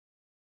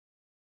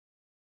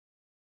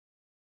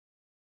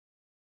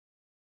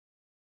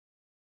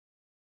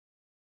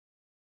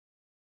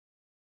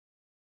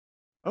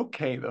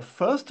Okay, the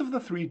first of the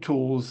three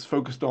tools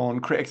focused on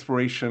career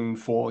exploration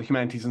for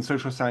humanities and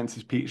social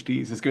sciences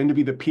PhDs is going to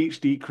be the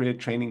PhD career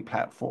training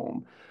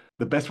platform.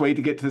 The best way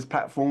to get to this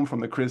platform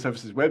from the Career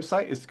Services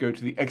website is to go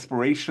to the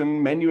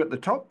exploration menu at the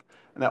top,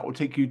 and that will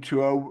take you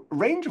to a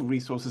range of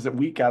resources that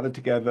we gathered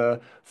together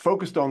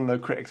focused on the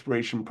career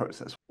exploration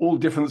process. All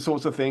different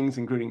sorts of things,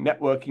 including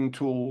networking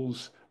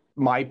tools,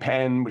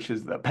 MyPen, which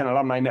is the Penn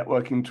Alumni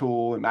networking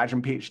tool, Imagine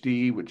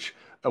PhD, which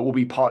will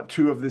be part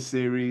two of this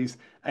series.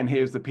 And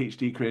here's the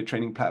PhD career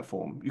training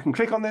platform. You can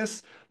click on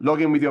this,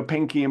 log in with your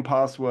PIN key and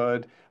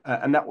password,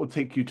 and that will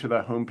take you to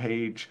the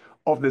homepage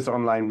of this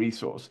online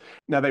resource.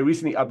 Now, they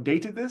recently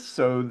updated this,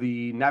 so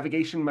the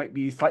navigation might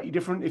be slightly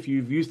different if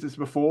you've used this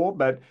before,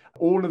 but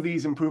all of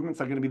these improvements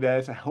are going to be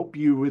there to help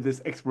you with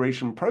this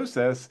exploration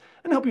process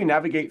and help you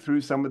navigate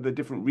through some of the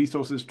different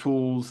resources,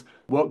 tools,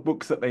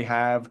 workbooks that they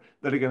have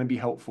that are going to be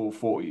helpful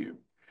for you.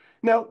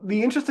 Now,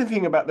 the interesting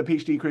thing about the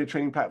PhD career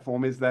training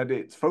platform is that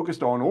it's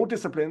focused on all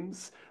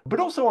disciplines, but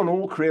also on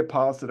all career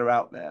paths that are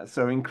out there.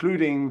 So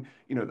including,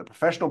 the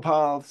professional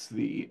paths,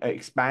 the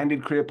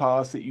expanded career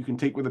paths that you can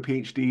take with a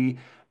PhD,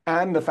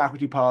 and the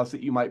faculty paths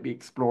that you might be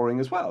exploring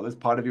as well as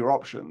part of your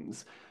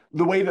options.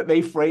 The way that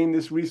they frame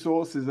this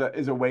resource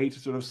is a way to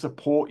sort of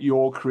support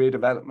your career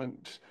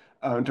development,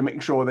 to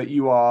make sure that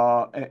you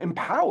are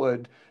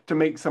empowered to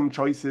make some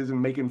choices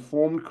and make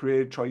informed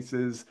career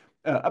choices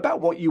about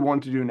what you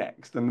want to do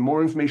next. And the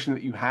more information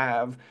that you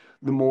have,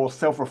 the more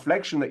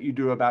self-reflection that you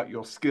do about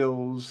your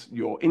skills,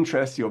 your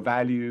interests, your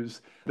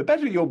values, the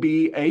better you'll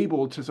be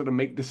able to sort of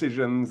make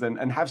decisions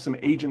and have some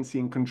agency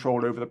and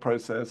control over the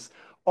process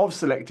of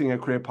selecting a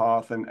career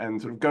path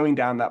and sort of going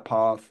down that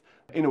path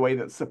in a way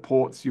that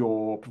supports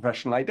your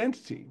professional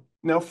identity.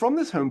 Now, from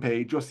this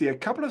homepage, you'll see a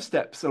couple of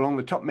steps along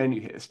the top menu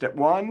here. Step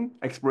one,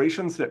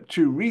 exploration. Step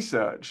two,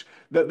 research,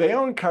 that they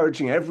are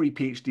encouraging every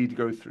PhD to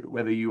go through,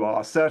 whether you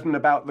are certain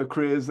about the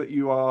careers that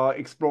you are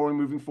exploring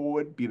moving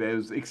forward, be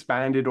those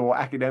expanded or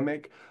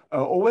academic,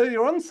 or whether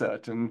you're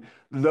uncertain.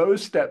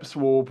 Those steps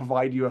will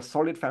provide you a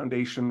solid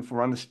foundation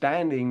for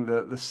understanding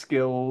the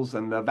skills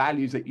and the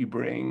values that you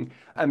bring,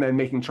 and then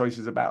making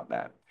choices about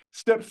that.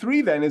 Step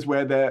three then is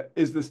where there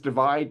is this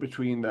divide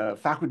between the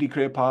faculty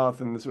career path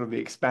and the sort of the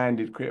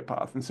expanded career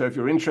path. And so if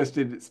you're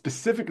interested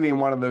specifically in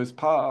one of those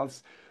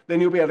paths,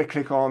 then you'll be able to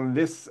click on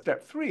this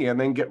step three and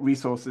then get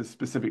resources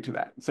specific to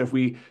that. So if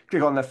we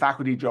click on the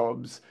faculty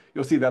jobs,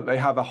 you'll see that they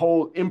have a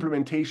whole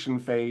implementation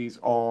phase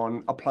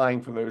on applying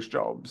for those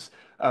jobs.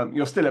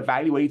 You're still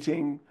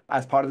evaluating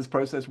as part of this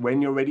process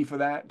when you're ready for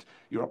that.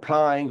 You're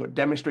applying or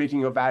demonstrating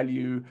your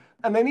value.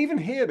 And then even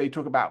here, they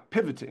talk about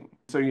pivoting.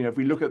 So, if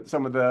we look at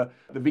some of the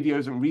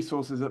videos and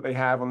resources that they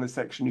have on this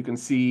section, you can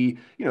see,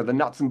 the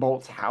nuts and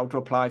bolts, how to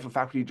apply for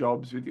faculty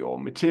jobs with your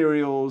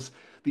materials,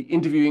 the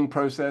interviewing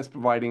process,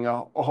 providing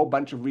a whole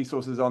bunch of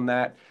resources on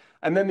that.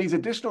 And then these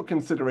additional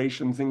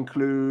considerations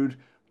include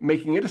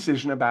making a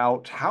decision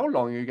about how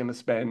long you're going to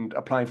spend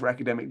applying for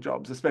academic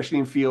jobs, especially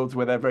in fields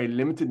where there are very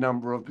limited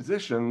number of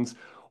positions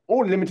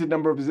or limited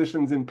number of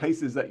positions in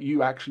places that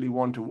you actually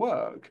want to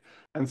work.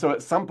 And so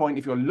at some point,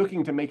 if you're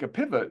looking to make a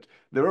pivot,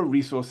 there are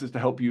resources to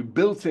help you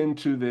built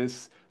into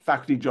this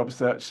faculty job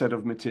search set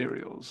of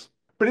materials.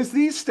 But it's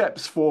these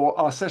steps for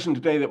our session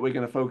today that we're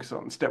going to focus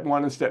on, step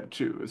one and step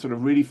two, sort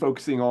of really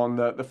focusing on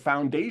the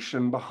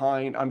foundation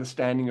behind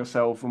understanding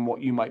yourself and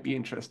what you might be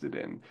interested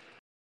in.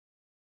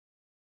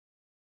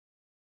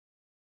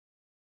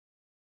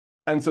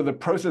 And so the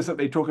process that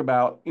they talk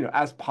about,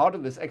 as part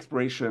of this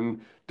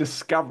exploration,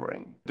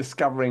 discovering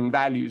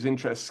values,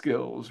 interests,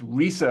 skills,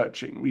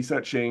 researching.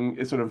 Researching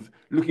is sort of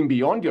looking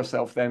beyond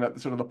yourself then at the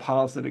sort of the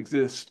paths that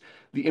exist,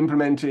 the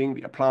implementing,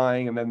 the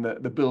applying, and then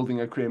the building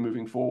a career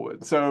moving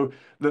forward. So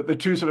the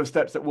two sort of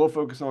steps that we'll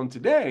focus on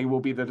today will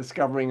be the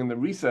discovering and the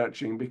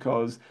researching,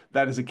 because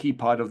that is a key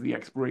part of the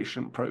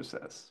exploration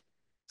process.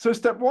 So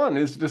step one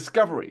is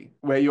discovery,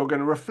 where you're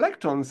going to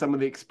reflect on some of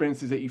the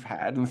experiences that you've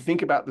had and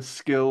think about the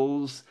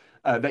skills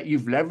that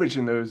you've leveraged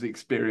in those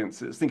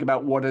experiences. Think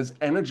about what has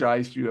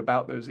energized you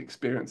about those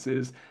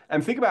experiences,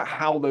 and think about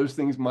how those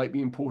things might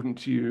be important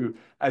to you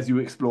as you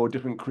explore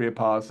different career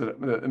paths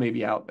that may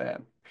be out there.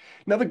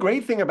 Now, the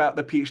great thing about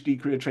the PhD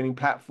career training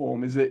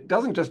platform is it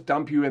doesn't just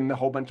dump you in the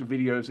whole bunch of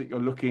videos that you're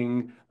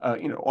looking,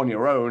 on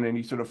your own, and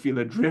you sort of feel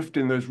adrift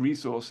in those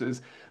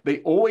resources.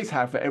 They always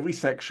have for every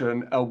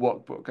section a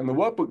workbook, and the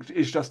workbook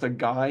is just a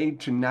guide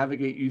to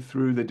navigate you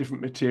through the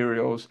different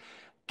materials,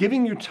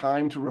 giving you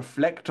time to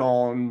reflect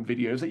on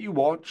videos that you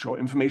watch or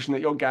information that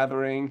you're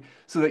gathering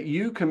so that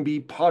you can be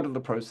part of the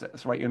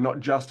process, right? You're not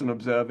just an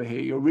observer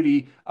here. You're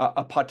really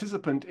a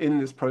participant in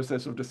this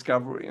process of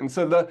discovery. And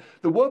so the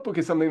workbook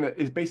is something that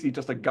is basically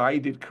just a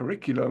guided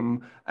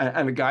curriculum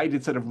and a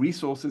guided set of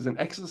resources and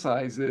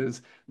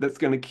exercises that's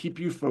going to keep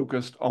you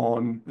focused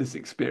on this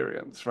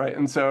experience, right?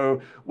 And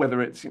so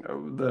whether it's,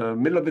 the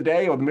middle of the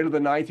day or the middle of the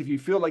night, if you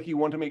feel like you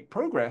want to make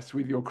progress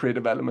with your career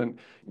development,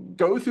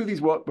 go through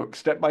these workbooks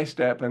step by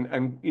step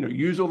and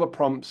use all the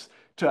prompts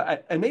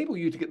to enable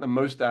you to get the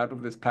most out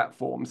of this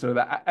platform so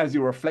that as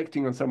you're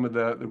reflecting on some of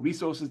the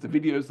resources, the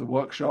videos, the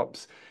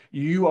workshops,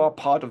 you are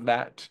part of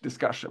that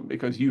discussion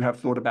because you have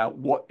thought about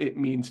what it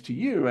means to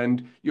you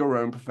and your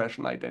own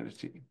professional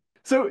identity.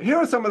 So here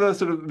are some of the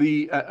sort of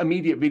the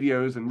immediate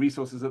videos and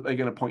resources that they're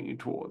going to point you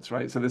towards,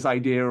 right? So this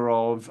idea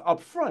of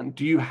upfront,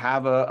 do you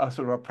have a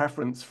sort of a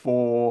preference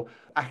for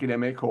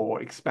academic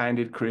or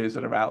expanded careers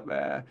that are out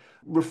there?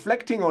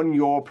 Reflecting on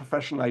your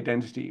professional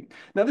identity.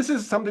 Now, this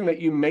is something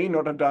that you may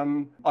not have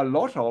done a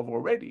lot of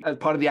already. As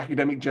part of the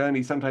academic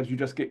journey, sometimes you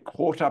just get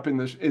caught up in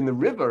the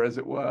river, as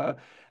it were,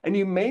 and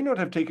you may not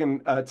have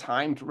taken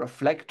time to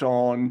reflect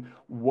on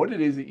what it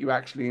is that you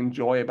actually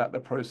enjoy about the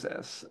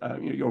process.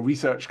 Your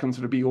research can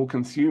sort of be all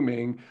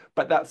consuming,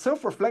 but that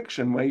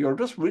self-reflection where you're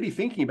just really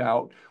thinking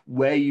about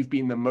where you've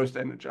been the most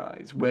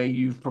energized, where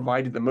you've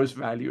provided the most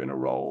value in a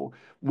role,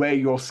 where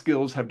your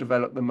skills have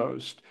developed the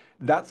most,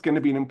 that's going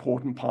to be an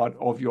important part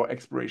of your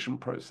exploration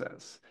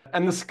process.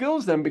 And the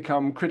skills then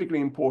become critically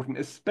important,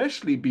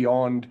 especially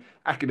beyond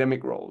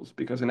academic roles,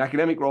 because in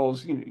academic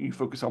roles, you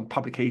focus on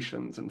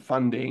publications and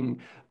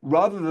funding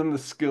rather than the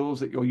skills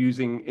that you're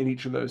using in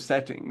each of those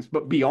settings.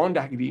 But beyond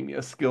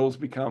academia, skills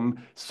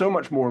become so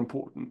much more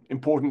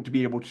important to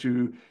be able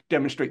to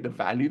demonstrate the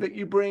value that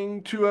you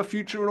bring to a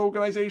future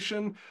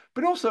organization,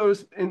 but also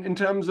in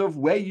terms of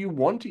where you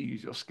want to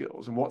use your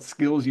skills and what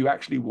skills you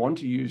actually want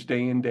to use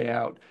day in, day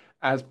out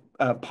as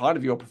part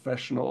of your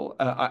professional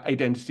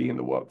identity in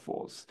the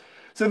workforce.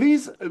 So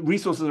these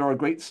resources are a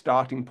great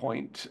starting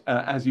point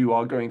as you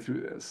are going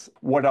through this.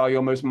 What are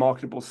your most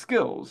marketable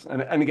skills?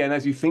 And again,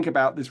 as you think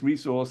about this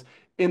resource,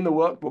 in the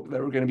workbook,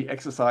 there are going to be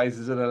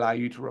exercises that allow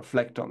you to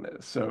reflect on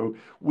this. So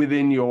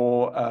within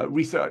your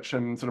research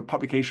and sort of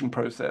publication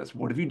process,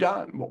 what have you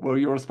done? What were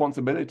your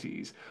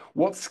responsibilities?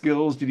 What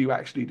skills did you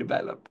actually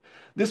develop?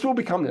 This will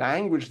become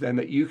language then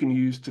that you can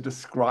use to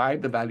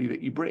describe the value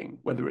that you bring,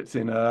 whether it's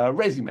in a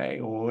resume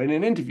or in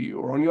an interview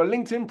or on your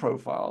LinkedIn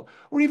profile,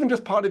 or even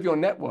just part of your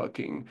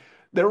networking.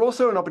 They're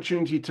also an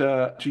opportunity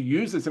to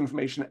use this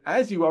information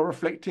as you are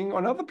reflecting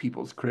on other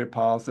people's career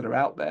paths that are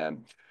out there.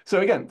 So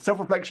again,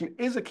 self-reflection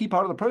is a key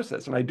part of the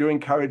process, and I do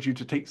encourage you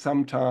to take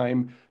some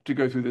time to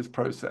go through this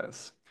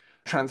process.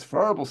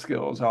 Transferable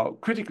skills are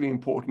critically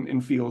important in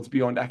fields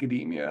beyond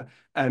academia,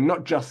 and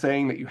not just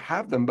saying that you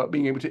have them, but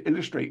being able to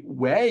illustrate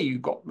where you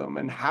got them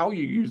and how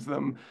you use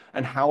them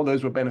and how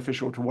those were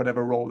beneficial to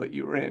whatever role that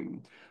you're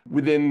in.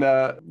 Within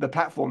the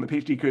platform, the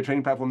PhD career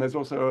training platform, there's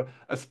also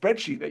a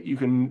spreadsheet that you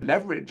can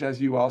leverage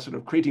as you are sort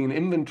of creating an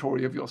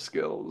inventory of your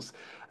skills.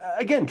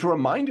 Again, to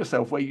remind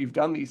yourself where you've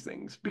done these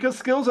things, because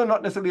skills are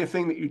not necessarily a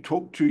thing that you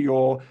talk to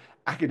your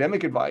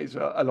academic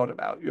advisor a lot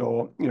about.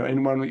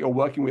 Anyone that you're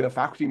working with, a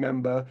faculty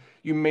member,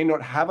 you may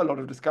not have a lot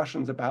of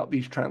discussions about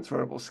these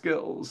transferable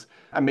skills.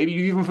 And maybe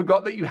you even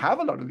forgot that you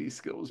have a lot of these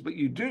skills, but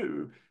you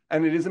do.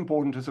 And it is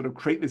important to sort of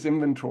create this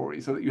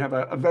inventory so that you have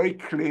a very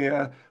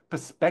clear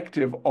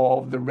perspective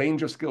of the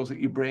range of skills that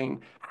you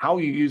bring, how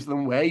you use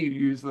them, where you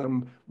use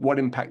them, what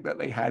impact that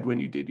they had when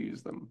you did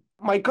use them.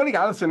 My colleague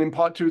Alison in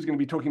part two is going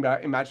to be talking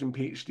about Imagine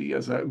PhD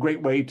as a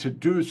great way to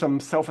do some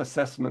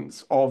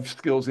self-assessments of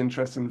skills,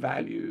 interests, and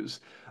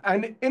values.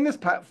 And in this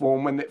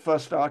platform, when it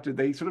first started,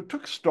 they sort of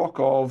took stock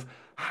of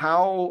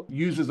how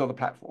users of the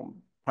platform,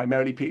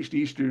 primarily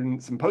PhD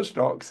students and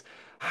postdocs,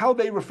 how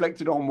they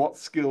reflected on what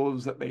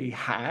skills that they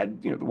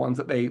had, the ones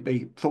that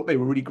they thought they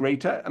were really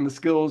great at, and the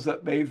skills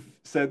that they've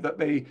said that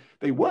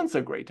they weren't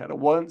so great at or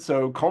weren't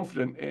so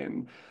confident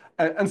in.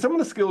 And some of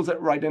the skills that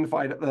were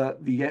identified at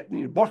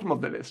the bottom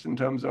of the list in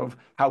terms of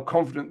how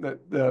confident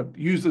that the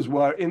users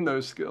were in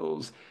those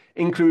skills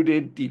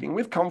included dealing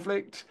with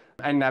conflict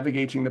and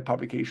navigating the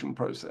publication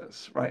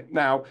process, right?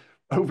 Now,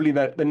 hopefully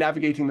the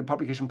navigating the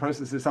publication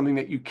process is something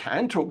that you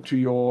can talk to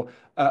your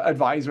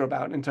advisor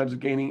about in terms of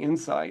gaining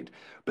insight.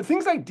 But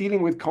things like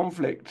dealing with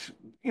conflict,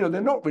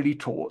 they're not really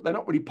taught. They're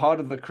not really part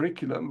of the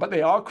curriculum, but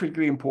they are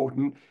critically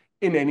important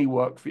in any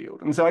work field.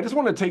 And so I just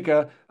want to take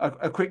a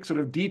quick sort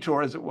of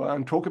detour, as it were,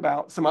 and talk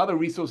about some other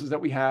resources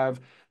that we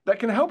have that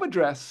can help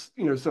address,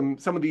 some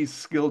of these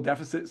skill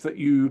deficits that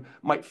you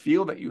might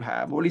feel that you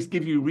have, or at least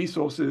give you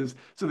resources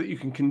so that you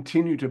can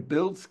continue to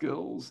build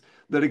skills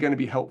that are going to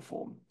be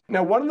helpful.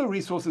 Now, one of the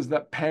resources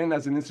that Penn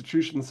as an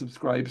institution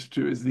subscribes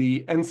to is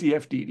the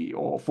NCFDD,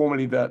 or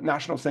formerly the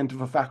National Center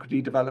for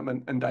Faculty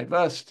Development and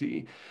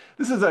Diversity.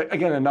 This is,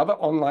 again, another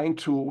online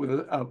tool with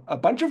a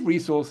bunch of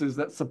resources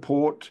that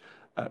support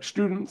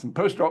students and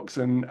postdocs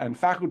and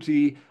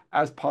faculty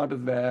as part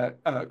of their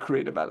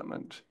career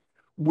development.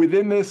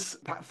 Within this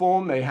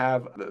platform, they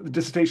have the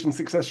dissertation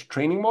success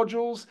training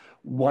modules.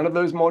 One of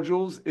those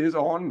modules is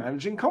on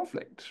managing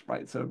conflict,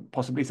 right? So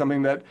possibly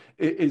something that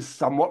is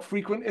somewhat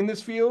frequent in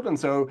this field. And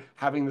so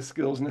having the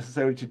skills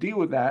necessary to deal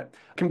with that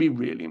can be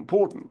really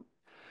important.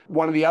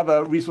 One of the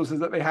other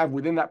resources that they have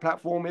within that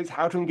platform is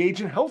how to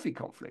engage in healthy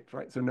conflict,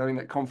 right? So knowing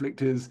that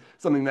conflict is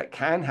something that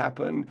can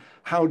happen,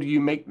 how do you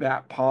make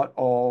that part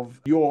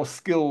of your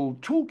skill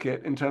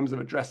toolkit in terms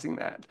of addressing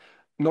that?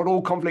 Not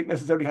all conflict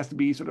necessarily has to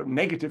be sort of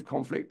negative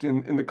conflict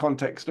in the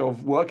context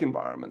of work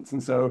environments.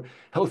 And so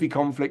healthy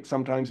conflict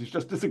sometimes is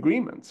just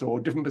disagreements or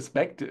different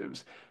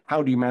perspectives.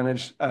 How do you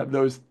manage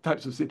those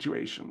types of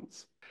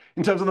situations?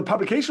 In terms of the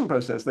publication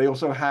process, they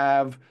also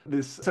have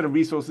this set of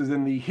resources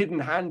in the hidden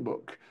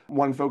handbook,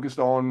 one focused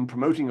on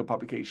promoting your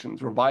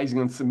publications, revising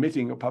and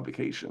submitting your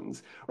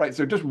publications, right?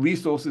 So just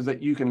resources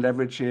that you can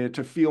leverage here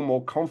to feel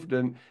more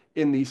confident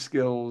in these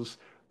skills,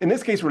 in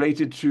this case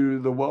related to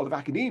the world of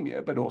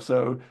academia, but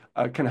also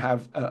can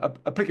have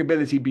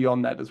applicability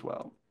beyond that as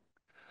well.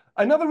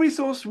 Another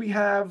resource we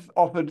have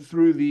offered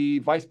through the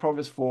Vice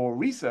Provost for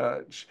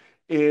Research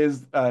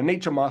is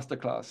Nature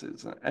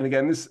Masterclasses. And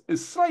again, this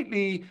is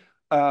slightly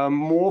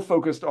more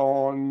focused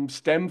on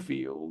STEM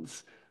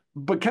fields,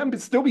 but can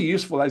still be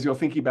useful as you're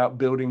thinking about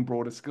building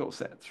broader skill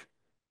sets.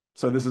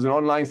 So this is an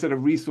online set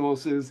of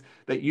resources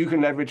that you can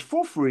leverage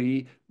for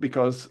free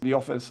because the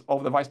Office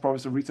of the Vice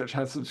Provost of Research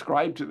has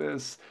subscribed to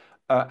this.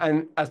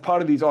 And as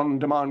part of these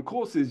on-demand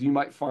courses, you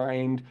might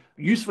find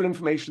useful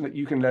information that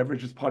you can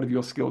leverage as part of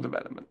your skill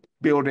development.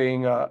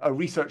 Building a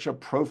researcher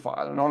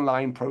profile, an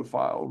online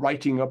profile,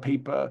 writing a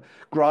paper,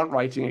 grant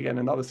writing, again,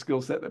 another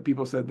skill set that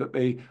people said that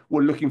they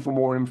were looking for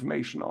more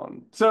information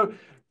on. So,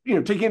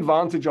 taking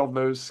advantage of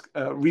those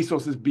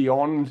resources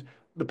beyond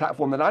the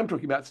platform that I'm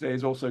talking about today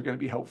is also going to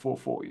be helpful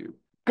for you.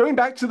 Going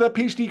back to the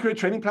PhD career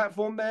training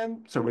platform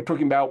then, so we're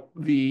talking about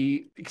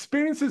the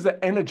experiences that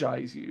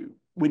energize you.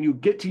 When you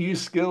get to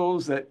use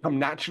skills that come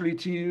naturally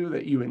to you,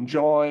 that you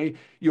enjoy,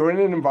 you're in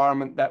an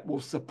environment that will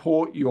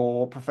support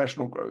your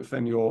professional growth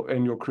and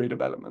your career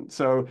development.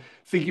 So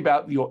think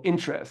about your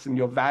interests and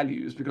your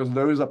values, because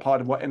those are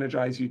part of what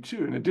energize you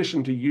too. In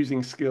addition to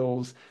using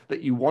skills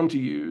that you want to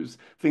use,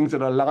 things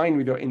that align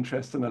with your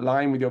interests and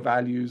align with your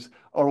values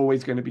are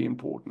always going to be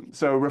important.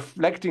 So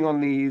reflecting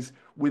on these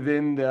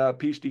within the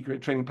PhD career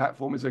training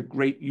platform is a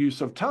great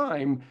use of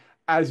time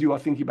as you are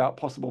thinking about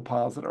possible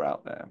paths that are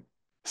out there.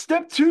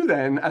 Step two,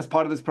 then, as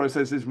part of this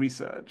process, is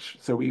research.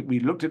 So we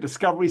looked at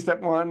discovery,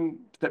 step one.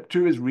 Step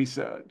two is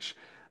research.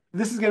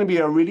 This is going to be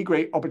a really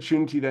great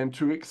opportunity then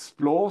to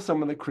explore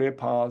some of the career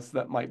paths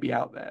that might be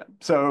out there.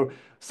 So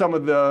some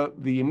of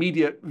the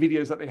immediate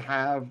videos that they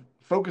have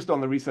focused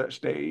on the research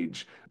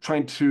stage,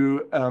 trying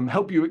to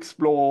help you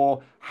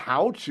explore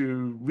how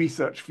to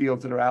research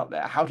fields that are out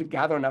there, how to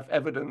gather enough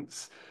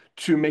evidence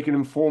to make an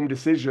informed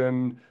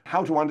decision,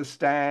 how to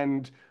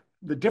understand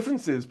the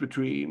differences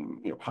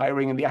between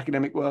hiring in the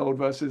academic world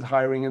versus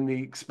hiring in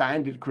the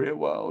expanded career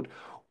world.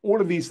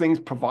 All of these things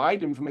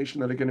provide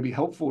information that are going to be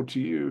helpful to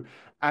you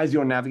as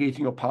you're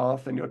navigating your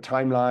path and your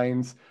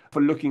timelines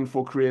for looking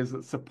for careers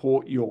that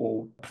support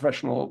your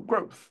professional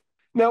growth.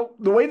 Now,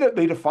 the way that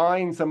they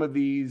define some of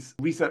these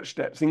research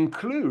steps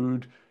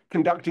include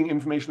conducting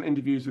informational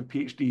interviews with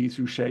PhDs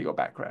who share your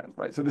background,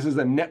 right? So this is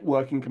a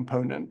networking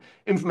component.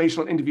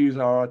 Informational interviews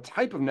are a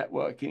type of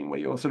networking where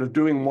you're sort of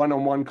doing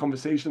one-on-one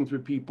conversations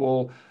with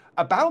people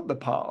about the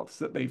paths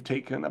that they've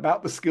taken,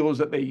 about the skills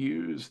that they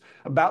use,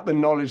 about the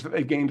knowledge that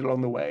they've gained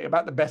along the way,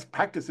 about the best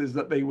practices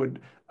that they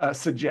would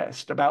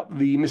suggest, about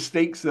the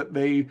mistakes that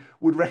they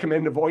would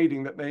recommend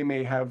avoiding that they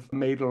may have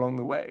made along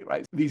the way,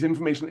 right? These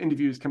informational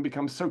interviews can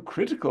become so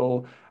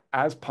critical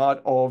as part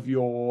of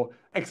your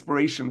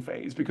exploration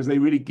phase because they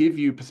really give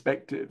you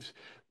perspectives.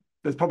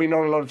 There's probably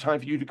not a lot of time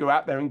for you to go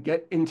out there and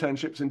get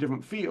internships in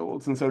different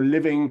fields. And so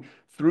living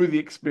through the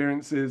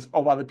experiences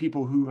of other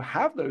people who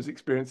have those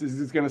experiences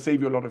is going to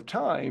save you a lot of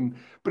time,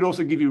 but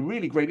also give you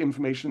really great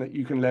information that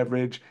you can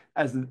leverage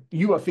as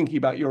you are thinking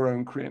about your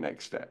own career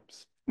next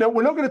steps. Now,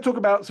 we're not going to talk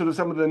about sort of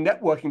some of the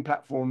networking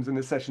platforms in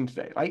this session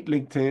today, like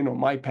LinkedIn or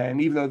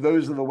MyPen, even though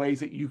those are the ways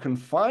that you can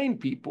find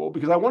people,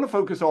 because I want to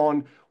focus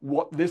on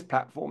what this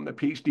platform, the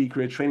PhD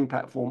career training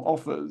platform,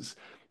 offers.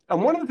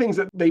 And one of the things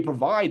that they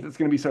provide that's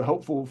going to be so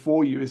helpful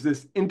for you is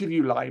this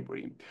interview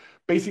library,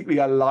 basically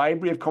a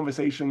library of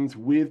conversations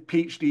with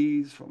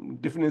PhDs from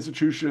different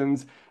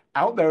institutions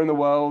out there in the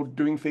world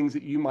doing things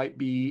that you might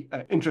be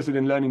interested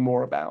in learning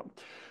more about.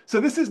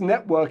 So this is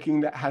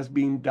networking that has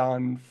been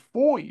done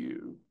for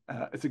you.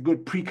 It's a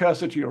good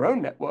precursor to your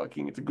own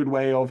networking. It's a good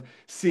way of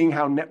seeing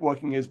how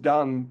networking is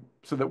done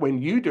so that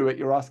when you do it,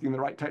 you're asking the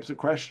right types of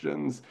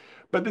questions.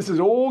 But this is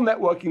all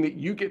networking that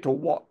you get to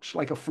watch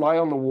like a fly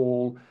on the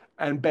wall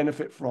and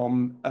benefit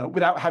from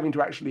without having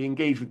to actually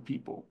engage with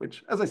people,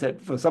 which, as I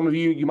said, for some of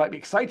you, you might be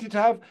excited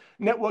to have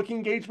networking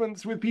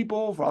engagements with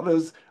people. For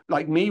others,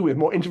 like me, with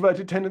more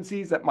introverted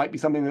tendencies, that might be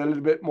something they're a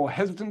little bit more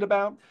hesitant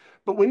about.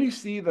 But when you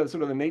see the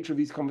sort of the nature of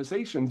these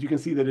conversations, you can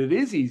see that it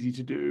is easy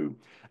to do,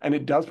 and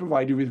it does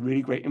provide you with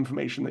really great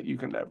information that you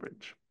can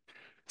leverage.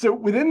 So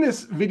within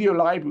this video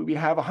library, we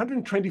have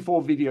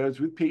 124 videos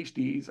with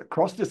PhDs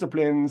across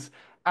disciplines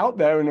out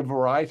there in a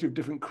variety of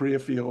different career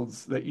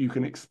fields that you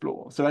can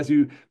explore. So as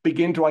you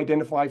begin to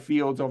identify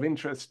fields of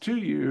interest to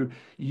you,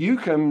 you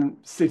can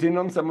sit in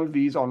on some of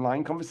these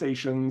online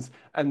conversations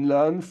and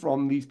learn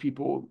from these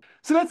people.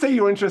 So let's say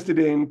you're interested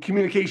in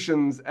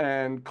communications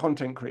and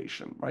content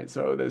creation, right?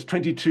 So there's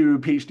 22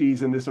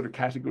 PhDs in this sort of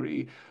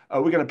category.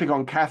 We're going to pick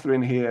on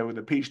Catherine here with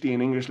a PhD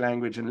in English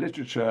language and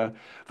literature.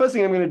 First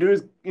thing I'm going to do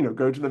is,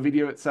 go to the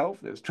video itself.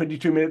 There's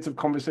 22 minutes of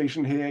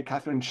conversation here.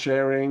 Catherine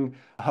sharing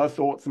her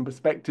thoughts and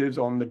perspectives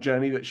on the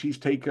journey that she's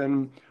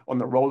taken, on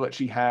the role that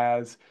she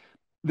has.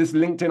 This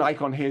LinkedIn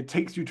icon here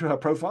takes you to her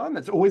profile, and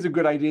it's always a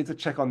good idea to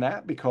check on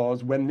that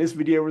because when this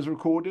video was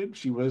recorded,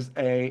 she was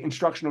an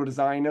instructional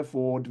designer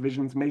for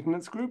Division's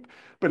maintenance group.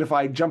 But if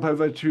I jump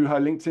over to her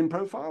LinkedIn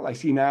profile, I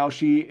see now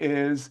she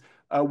is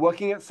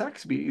working at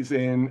Saxby's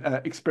in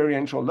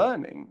experiential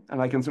learning. And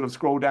I can sort of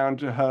scroll down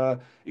to her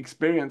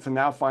experience and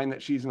now find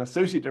that she's an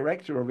associate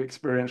director of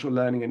experiential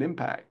learning and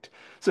impact.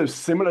 So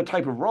similar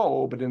type of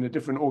role, but in a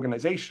different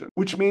organization,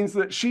 which means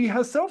that she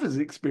herself is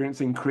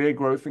experiencing career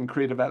growth and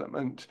career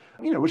development,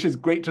 which is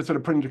great to sort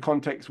of put into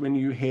context when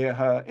you hear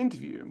her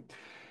interview.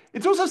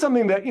 It's also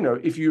something that,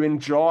 if you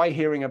enjoy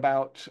hearing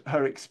about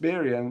her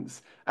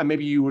experience and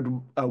maybe you would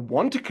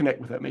want to connect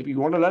with her, maybe you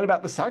want to learn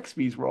about the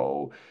Saxby's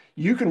role,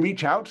 you can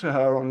reach out to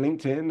her on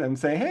LinkedIn and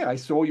say, hey, I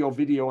saw your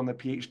video on the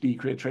PhD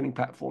career training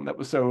platform. That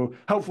was so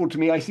helpful to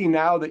me. I see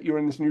now that you're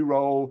in this new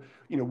role.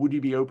 Would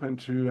you be open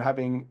to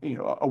having,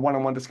 a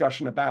one-on-one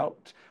discussion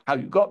about how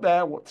you got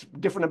there, what's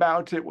different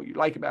about it, what you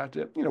like about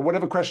it,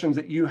 whatever questions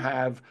that you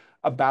have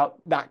about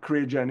that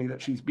career journey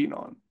that she's been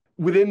on.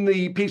 Within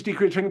the PhD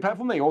career training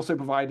platform, they also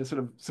provide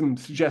some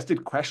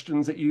suggested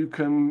questions that you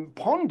can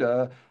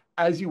ponder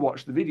as you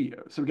watch the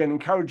video. So again,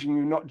 encouraging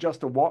you not just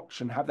to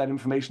watch and have that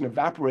information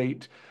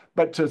evaporate,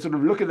 but to sort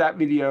of look at that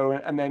video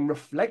and then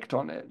reflect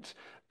on it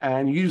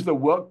and use the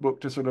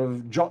workbook to sort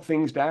of jot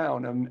things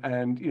down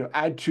and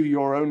add to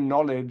your own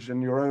knowledge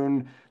and your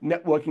own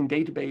networking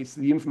database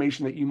the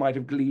information that you might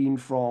have gleaned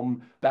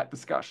from that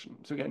discussion.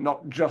 So again,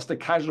 not just a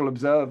casual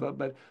observer,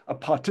 but a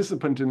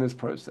participant in this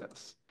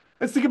process.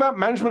 Let's think about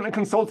management and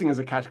consulting as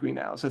a category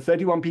now. So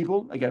 31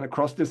 people, again,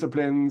 across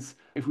disciplines.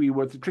 If we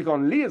were to click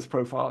on Leah's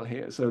profile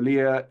here, so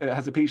Leah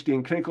has a PhD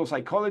in clinical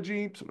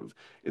psychology, sort of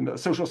in the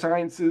social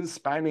sciences,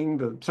 spanning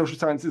the social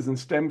sciences and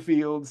STEM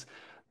fields.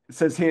 It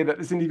says here that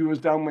this interview was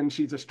done when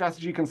she's a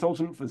strategy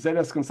consultant for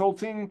ZS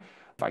Consulting.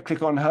 If I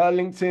click on her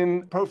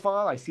LinkedIn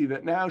profile, I see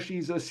that now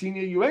she's a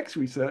senior UX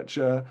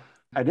researcher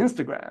at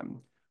Instagram,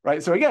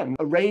 right? So again,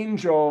 a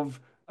range of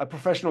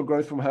professional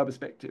growth from her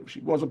perspective. She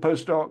was a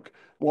postdoc,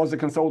 was a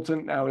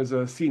consultant, now is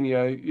a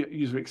senior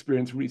user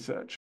experience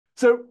researcher.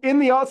 So in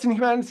the arts and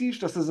humanities,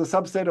 just as a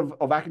subset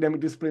of academic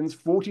disciplines,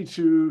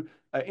 42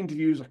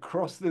 interviews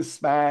across this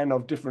span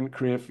of different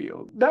career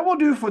fields. That will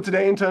do for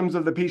today in terms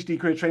of the PhD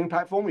career training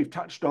platform. We've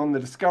touched on the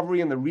discovery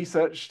and the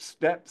research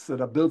steps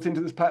that are built into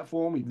this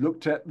platform. We've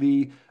looked at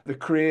the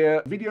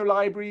career video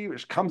library,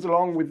 which comes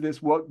along with this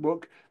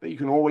workbook that you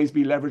can always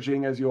be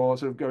leveraging as you're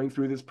sort of going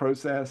through this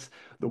process.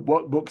 The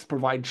workbooks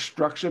provide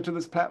structure to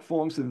this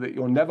platform so that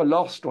you're never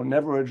lost or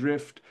never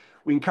adrift.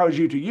 We encourage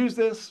you to use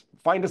this.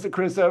 Find us at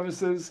Career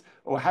Services,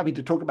 or happy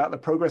to talk about the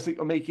progress that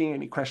you're making,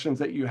 any questions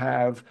that you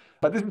have.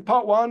 But this is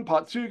part one.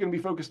 Part two going to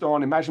be focused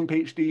on Imagine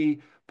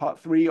PhD. Part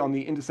three on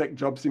the intersect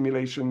job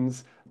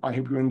simulations. I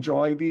hope you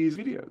enjoy these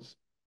videos.